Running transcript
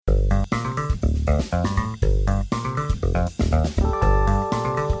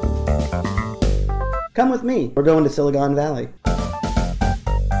Come with me. We're going to Silicon Valley.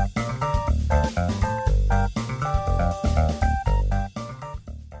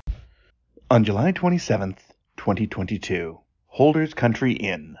 On July 27th, 2022, Holder's Country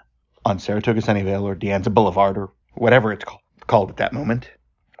Inn on Saratoga Sunnyvale or De Anza Boulevard or whatever it's called at that moment,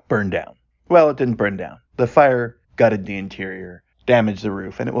 burned down. Well, it didn't burn down. The fire gutted the interior, damaged the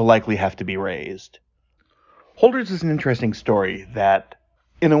roof, and it will likely have to be razed. Holder's is an interesting story that,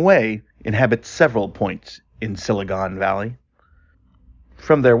 in a way, inhabits several points in Silicon Valley.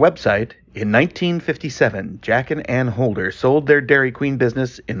 From their website, in 1957, Jack and Ann Holder sold their Dairy Queen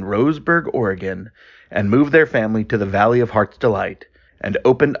business in Roseburg, Oregon, and moved their family to the Valley of Heart's Delight, and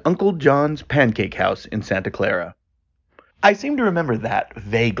opened Uncle John's Pancake House in Santa Clara. I seem to remember that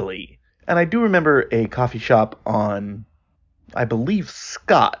vaguely, and I do remember a coffee shop on, I believe,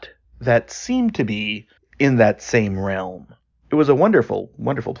 Scott, that seemed to be in that same realm. It was a wonderful,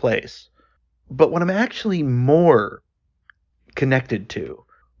 wonderful place. But what I'm actually more connected to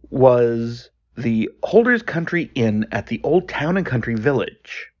was the Holder's Country Inn at the Old Town and Country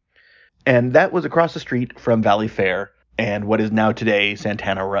Village. And that was across the street from Valley Fair and what is now today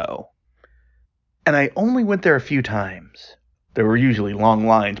Santana Row. And I only went there a few times. There were usually long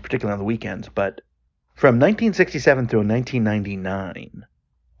lines, particularly on the weekends, but from 1967 through 1999,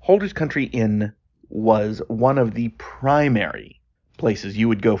 Holder's Country Inn was one of the primary places you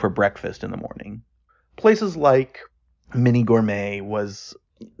would go for breakfast in the morning. Places like Mini Gourmet was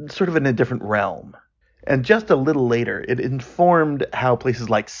sort of in a different realm. And just a little later, it informed how places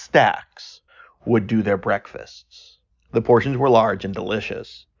like Stack's would do their breakfasts. The portions were large and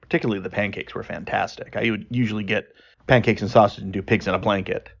delicious. Particularly the pancakes were fantastic. I would usually get pancakes and sausage and do pigs in a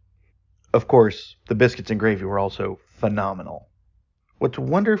blanket. Of course, the biscuits and gravy were also phenomenal. What's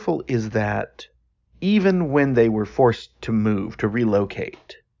wonderful is that even when they were forced to move, to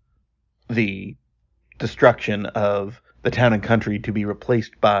relocate, the destruction of the town and country to be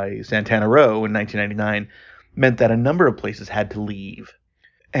replaced by Santana Row in 1999 meant that a number of places had to leave.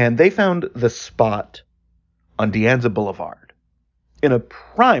 And they found the spot on De Anza Boulevard in a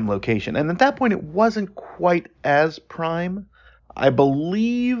prime location. And at that point, it wasn't quite as prime. I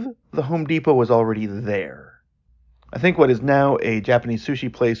believe the Home Depot was already there. I think what is now a Japanese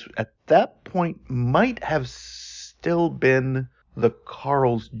sushi place at that point might have still been the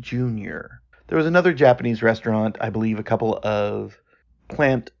Carl's Jr. There was another Japanese restaurant. I believe a couple of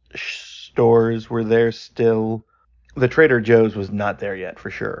plant stores were there still. The Trader Joe's was not there yet for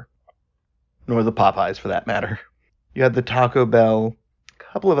sure. Nor the Popeyes for that matter. You had the Taco Bell, a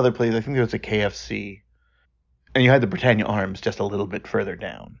couple of other places. I think there was a KFC. And you had the Britannia Arms just a little bit further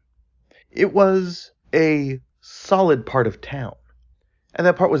down. It was a solid part of town. And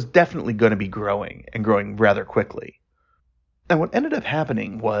that part was definitely going to be growing, and growing rather quickly. And what ended up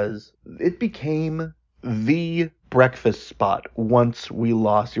happening was it became the breakfast spot once we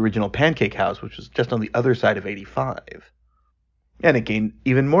lost the original Pancake House, which was just on the other side of 85. And it gained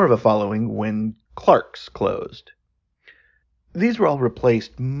even more of a following when Clark's closed. These were all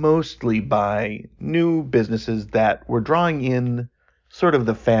replaced mostly by new businesses that were drawing in sort of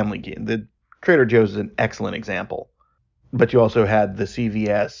the family game. The Trader Joe's is an excellent example. But you also had the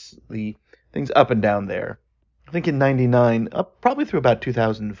CVS, the things up and down there. I think in 99, up probably through about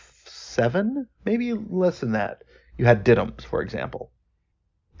 2007, maybe less than that, you had Diddums, for example.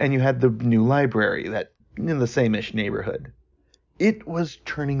 And you had the new library that in the same-ish neighborhood. It was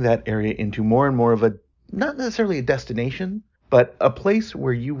turning that area into more and more of a, not necessarily a destination, but a place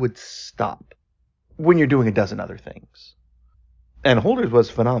where you would stop when you're doing a dozen other things. And Holder's was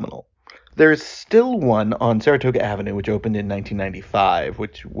phenomenal. There is still one on Saratoga Avenue, which opened in 1995,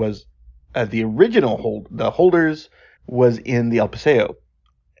 which was the original the Holder's was in the El Paseo.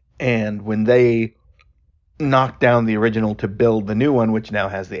 And when they knocked down the original to build the new one, which now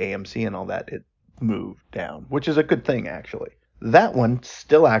has the AMC and all that, it moved down, which is a good thing, actually. That one,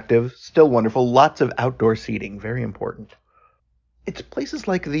 still active, still wonderful, lots of outdoor seating, very important. It's places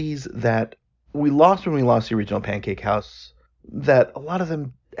like these that we lost when we lost the original Pancake House, that a lot of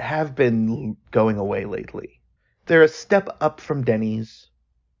them have been going away lately. They're a step up from Denny's,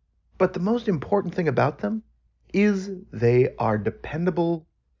 but the most important thing about them is they are dependable,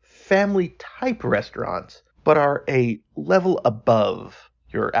 family-type restaurants, but are a level above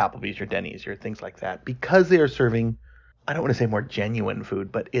your Applebee's, your Denny's, your things like that, because they are serving, I don't want to say more genuine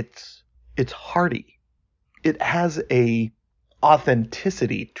food, but it's hearty. It has a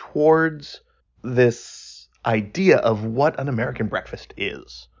authenticity towards this idea of what an American breakfast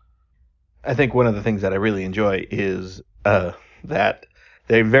is. I think one of the things that I really enjoy is that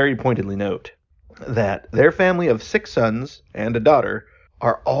they very pointedly note that their family of 6 sons and a daughter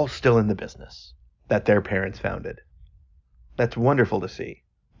are all still in the business. that their parents founded. That's wonderful to see,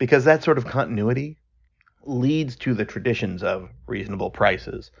 because that sort of continuity leads to the traditions of reasonable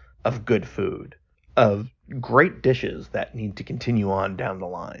prices, of good food, of great dishes that need to continue on down the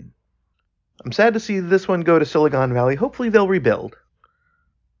line. I'm sad to see this one go to Silicon Valley. Hopefully they'll rebuild.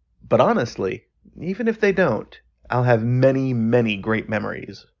 But honestly, even if they don't, I'll have many, many great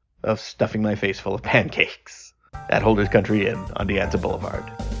memories of stuffing my face full of pancakes at Holders Country Inn on De Anza Boulevard.